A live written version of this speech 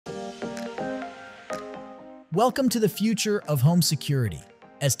Welcome to the future of home security.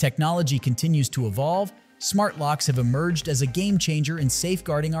 As technology continues to evolve, smart locks have emerged as a game changer in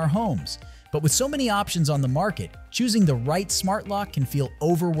safeguarding our homes. But with so many options on the market, choosing the right smart lock can feel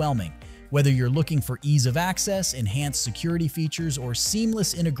overwhelming. Whether you're looking for ease of access, enhanced security features, or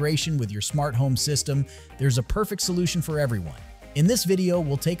seamless integration with your smart home system, there's a perfect solution for everyone. In this video,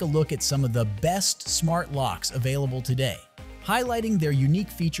 we'll take a look at some of the best smart locks available today, highlighting their unique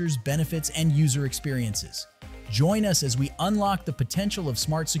features, benefits, and user experiences. Join us as we unlock the potential of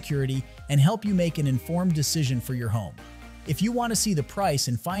smart security and help you make an informed decision for your home. If you want to see the price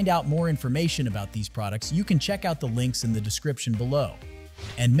and find out more information about these products, you can check out the links in the description below.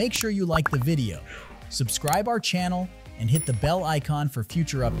 And make sure you like the video, subscribe our channel, and hit the bell icon for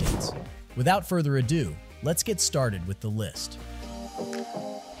future updates. Without further ado, let's get started with the list.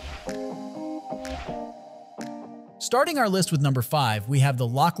 Starting our list with number 5, we have the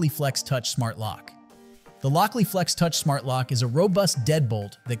Lockly Flex Touch Smart Lock. The Lockly Flex Touch Smart Lock is a robust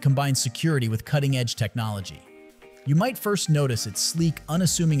deadbolt that combines security with cutting-edge technology. You might first notice its sleek,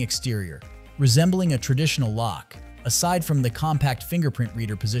 unassuming exterior, resembling a traditional lock, aside from the compact fingerprint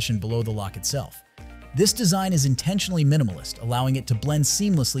reader positioned below the lock itself. This design is intentionally minimalist, allowing it to blend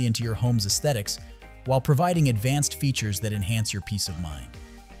seamlessly into your home's aesthetics while providing advanced features that enhance your peace of mind.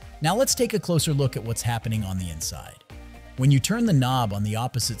 Now let's take a closer look at what's happening on the inside. When you turn the knob on the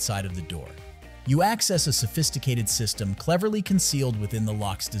opposite side of the door, you access a sophisticated system cleverly concealed within the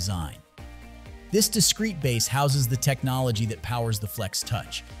lock's design. This discrete base houses the technology that powers the Flex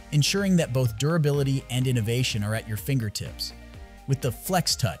Touch, ensuring that both durability and innovation are at your fingertips. With the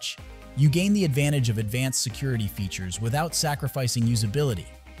Flex Touch, you gain the advantage of advanced security features without sacrificing usability.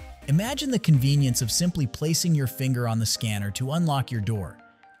 Imagine the convenience of simply placing your finger on the scanner to unlock your door,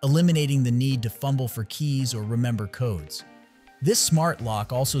 eliminating the need to fumble for keys or remember codes. This smart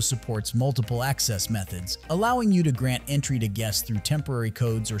lock also supports multiple access methods, allowing you to grant entry to guests through temporary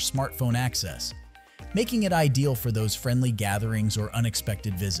codes or smartphone access, making it ideal for those friendly gatherings or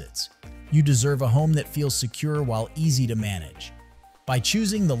unexpected visits. You deserve a home that feels secure while easy to manage. By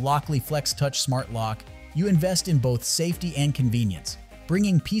choosing the Lockly Flex Touch Smart Lock, you invest in both safety and convenience,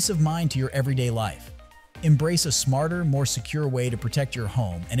 bringing peace of mind to your everyday life. Embrace a smarter, more secure way to protect your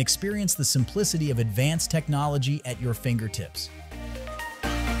home and experience the simplicity of advanced technology at your fingertips.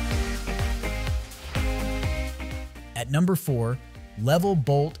 At number 4, Level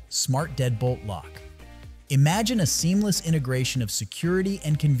Bolt Smart Deadbolt Lock. Imagine a seamless integration of security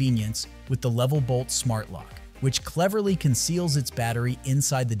and convenience with the Level Bolt Smart Lock, which cleverly conceals its battery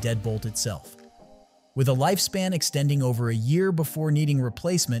inside the deadbolt itself. With a lifespan extending over a year before needing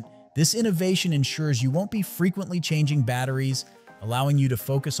replacement, this innovation ensures you won't be frequently changing batteries, allowing you to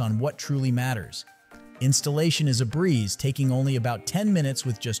focus on what truly matters. Installation is a breeze, taking only about 10 minutes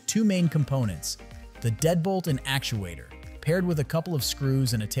with just 2 main components: the deadbolt and actuator, paired with a couple of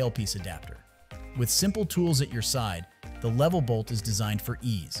screws and a tailpiece adapter. With simple tools at your side, the Level Bolt is designed for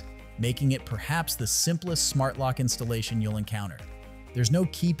ease, making it perhaps the simplest smart lock installation you'll encounter. There's no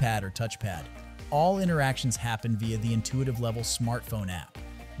keypad or touchpad. All interactions happen via the intuitive Level smartphone app.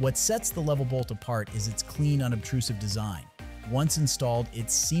 What sets the Level Bolt apart is its clean, unobtrusive design. Once installed, it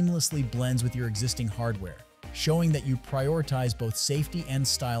seamlessly blends with your existing hardware, showing that you prioritize both safety and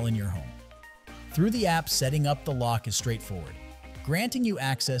style in your home. Through the app, setting up the lock is straightforward, granting you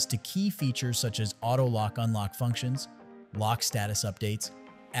access to key features such as auto lock-unlock functions, lock status updates,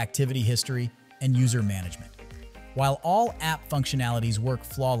 activity history, and user management. While all app functionalities work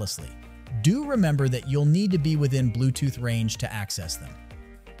flawlessly, do remember that you'll need to be within Bluetooth range to access them.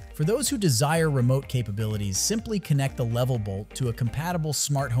 For those who desire remote capabilities, simply connect the Level Bolt to a compatible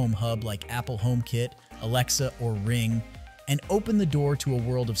smart home hub like Apple HomeKit, Alexa, or Ring, and open the door to a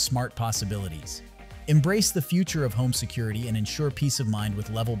world of smart possibilities. Embrace the future of home security and ensure peace of mind with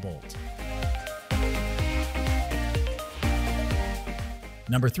Level Bolt.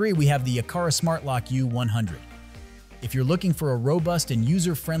 Number 3, we have the Aqara Smart Lock U100. If you're looking for a robust and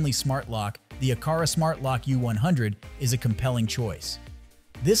user-friendly smart lock, the Aqara Smart Lock U100 is a compelling choice.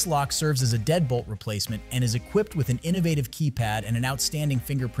 This lock serves as a deadbolt replacement and is equipped with an innovative keypad and an outstanding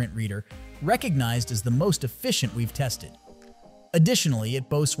fingerprint reader, recognized as the most efficient we've tested. Additionally,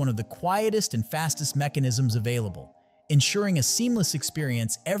 it boasts one of the quietest and fastest mechanisms available, ensuring a seamless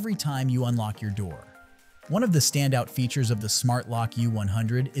experience every time you unlock your door. One of the standout features of the Smart Lock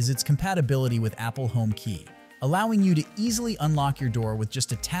U100 is its compatibility with Apple HomeKey, allowing you to easily unlock your door with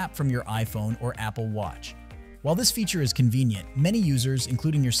just a tap from your iPhone or Apple Watch. While this feature is convenient, many users,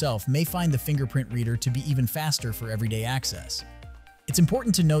 including yourself, may find the fingerprint reader to be even faster for everyday access. It's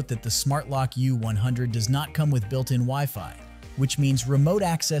important to note that the Smart Lock U100 does not come with built-in Wi-Fi. which means remote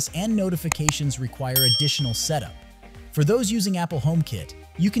access and notifications require additional setup. For those using Apple HomeKit,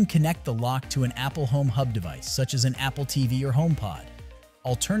 you can connect the lock to an Apple Home Hub device, such as an Apple TV or HomePod.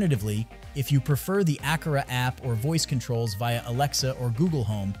 Alternatively, if you prefer the Aqara app or voice controls via Alexa or Google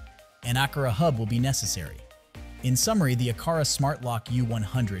Home, an Aqara Hub will be necessary. In summary, the Aqara Smart Lock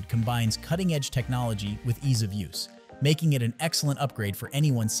U100 combines cutting-edge technology with ease of use, making it an excellent upgrade for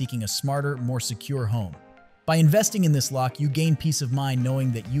anyone seeking a smarter, more secure home. By investing in this lock, you gain peace of mind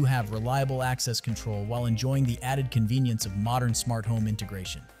knowing that you have reliable access control while enjoying the added convenience of modern smart home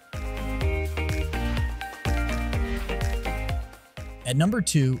integration. At number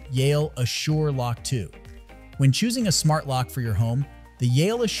 2, Yale Assure Lock 2. When choosing a smart lock for your home, the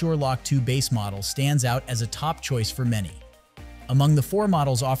Yale Assure Lock 2 base model stands out as a top choice for many. Among the 4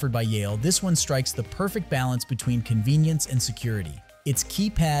 models offered by Yale, this one strikes the perfect balance between convenience and security. Its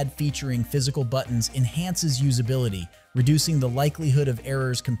keypad featuring physical buttons enhances usability, reducing the likelihood of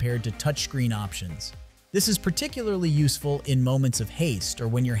errors compared to touchscreen options. This is particularly useful in moments of haste or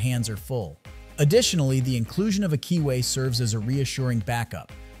when your hands are full. Additionally, the inclusion of a keyway serves as a reassuring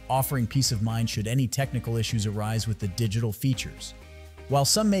backup, offering peace of mind should any technical issues arise with the digital features. While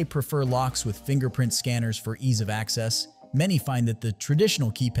some may prefer locks with fingerprint scanners for ease of access, many find that the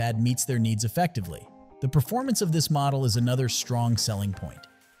traditional keypad meets their needs effectively. The performance of this model is another strong selling point.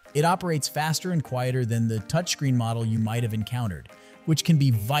 It operates faster and quieter than the touchscreen model you might have encountered, which can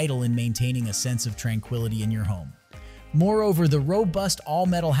be vital in maintaining a sense of tranquility in your home. Moreover, the robust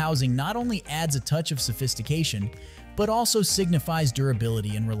all-metal housing not only adds a touch of sophistication, but also signifies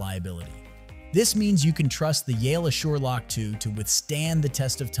durability and reliability. This means you can trust the Yale Assure Lock 2 to withstand the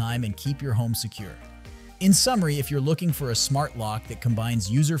test of time and keep your home secure. In summary, if you're looking for a smart lock that combines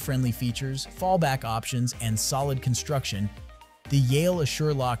user-friendly features, fallback options, and solid construction, the Yale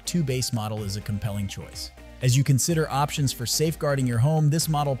Assure Lock 2 base model is a compelling choice. As you consider options for safeguarding your home, this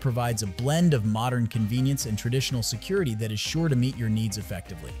model provides a blend of modern convenience and traditional security that is sure to meet your needs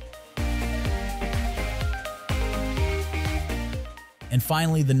effectively. And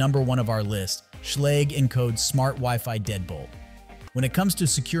finally, the number 1 of our list, Schlage Encode Smart Wi-Fi Deadbolt. When it comes to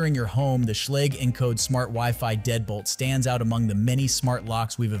securing your home, the Schlage Encode Smart Wi-Fi Deadbolt stands out among the many smart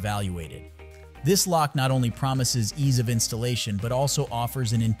locks we've evaluated. This lock not only promises ease of installation, but also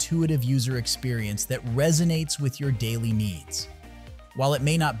offers an intuitive user experience that resonates with your daily needs. While it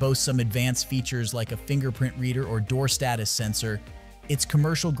may not boast some advanced features like a fingerprint reader or door status sensor, its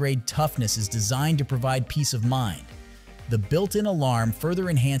commercial-grade toughness is designed to provide peace of mind. The built-in alarm further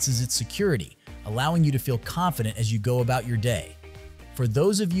enhances its security, allowing you to feel confident as you go about your day. For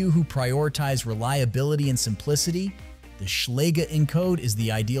those of you who prioritize reliability and simplicity, the Schlage Encode is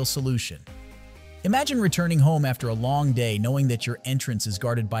the ideal solution. Imagine returning home after a long day knowing that your entrance is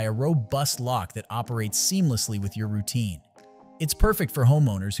guarded by a robust lock that operates seamlessly with your routine. It's perfect for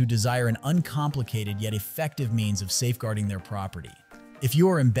homeowners who desire an uncomplicated yet effective means of safeguarding their property. If you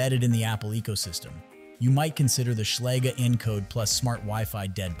are embedded in the Apple ecosystem, you might consider the Schlage Encode plus Smart Wi-Fi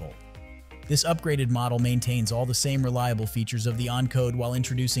Deadbolt. This upgraded model maintains all the same reliable features of the Encode while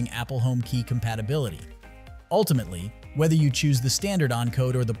introducing Apple HomeKey compatibility. Ultimately, whether you choose the standard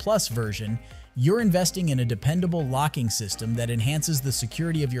Encode or the Plus version, you're investing in a dependable locking system that enhances the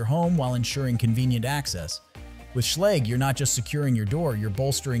security of your home while ensuring convenient access. With Schlage, you're not just securing your door, you're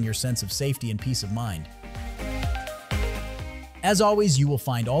bolstering your sense of safety and peace of mind. As always, you will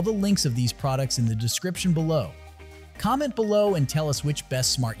find all the links of these products in the description below. Comment below and tell us which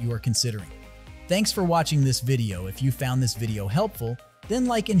best smart you are considering. Thanks for watching this video. If you found this video helpful, then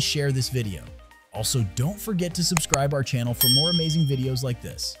like and share this video. Also, don't forget to subscribe our channel for more amazing videos like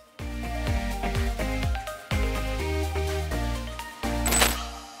this.